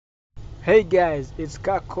Hey guys, it's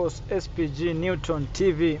Kakos SPG Newton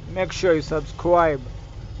TV. Make sure you subscribe,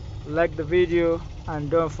 like the video, and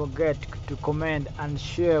don't forget to comment and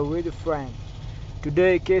share with your friends.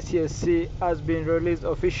 Today KCSE has been released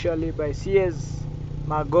officially by Cs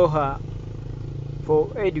Magoha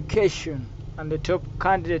for education, and the top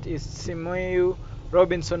candidate is Simiyu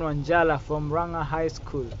Robinson Wanjala from Murang'a High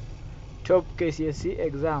School. Top KCSE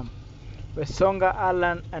exam. Wesonga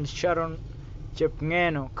Alan and Sharon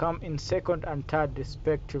Chepngeno come in second and third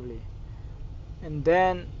respectively. And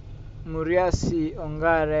then Muriasi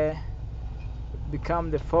Ongare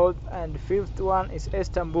become the fourth, and the fifth one is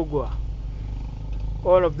Esther Mbugwa.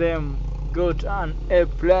 All of them got an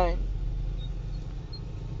airplane.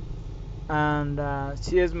 And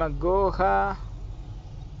Cs Magoha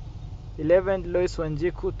 11th, Lois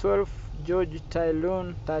Wanjiku 12th, George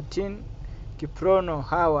Tailun 13th, Kiprono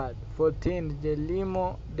Howard 14th,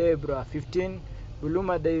 Jelimo Debra 15th,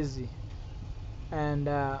 Buluma Daisy, and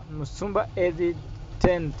Musumba Eddie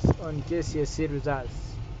 10th on KCSE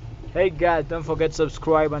results. Hey guys, don't forget to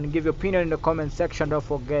subscribe and give your opinion in the comment section. Don't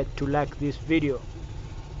forget to like this video.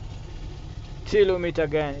 Till we meet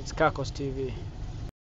again, it's Kakos TV.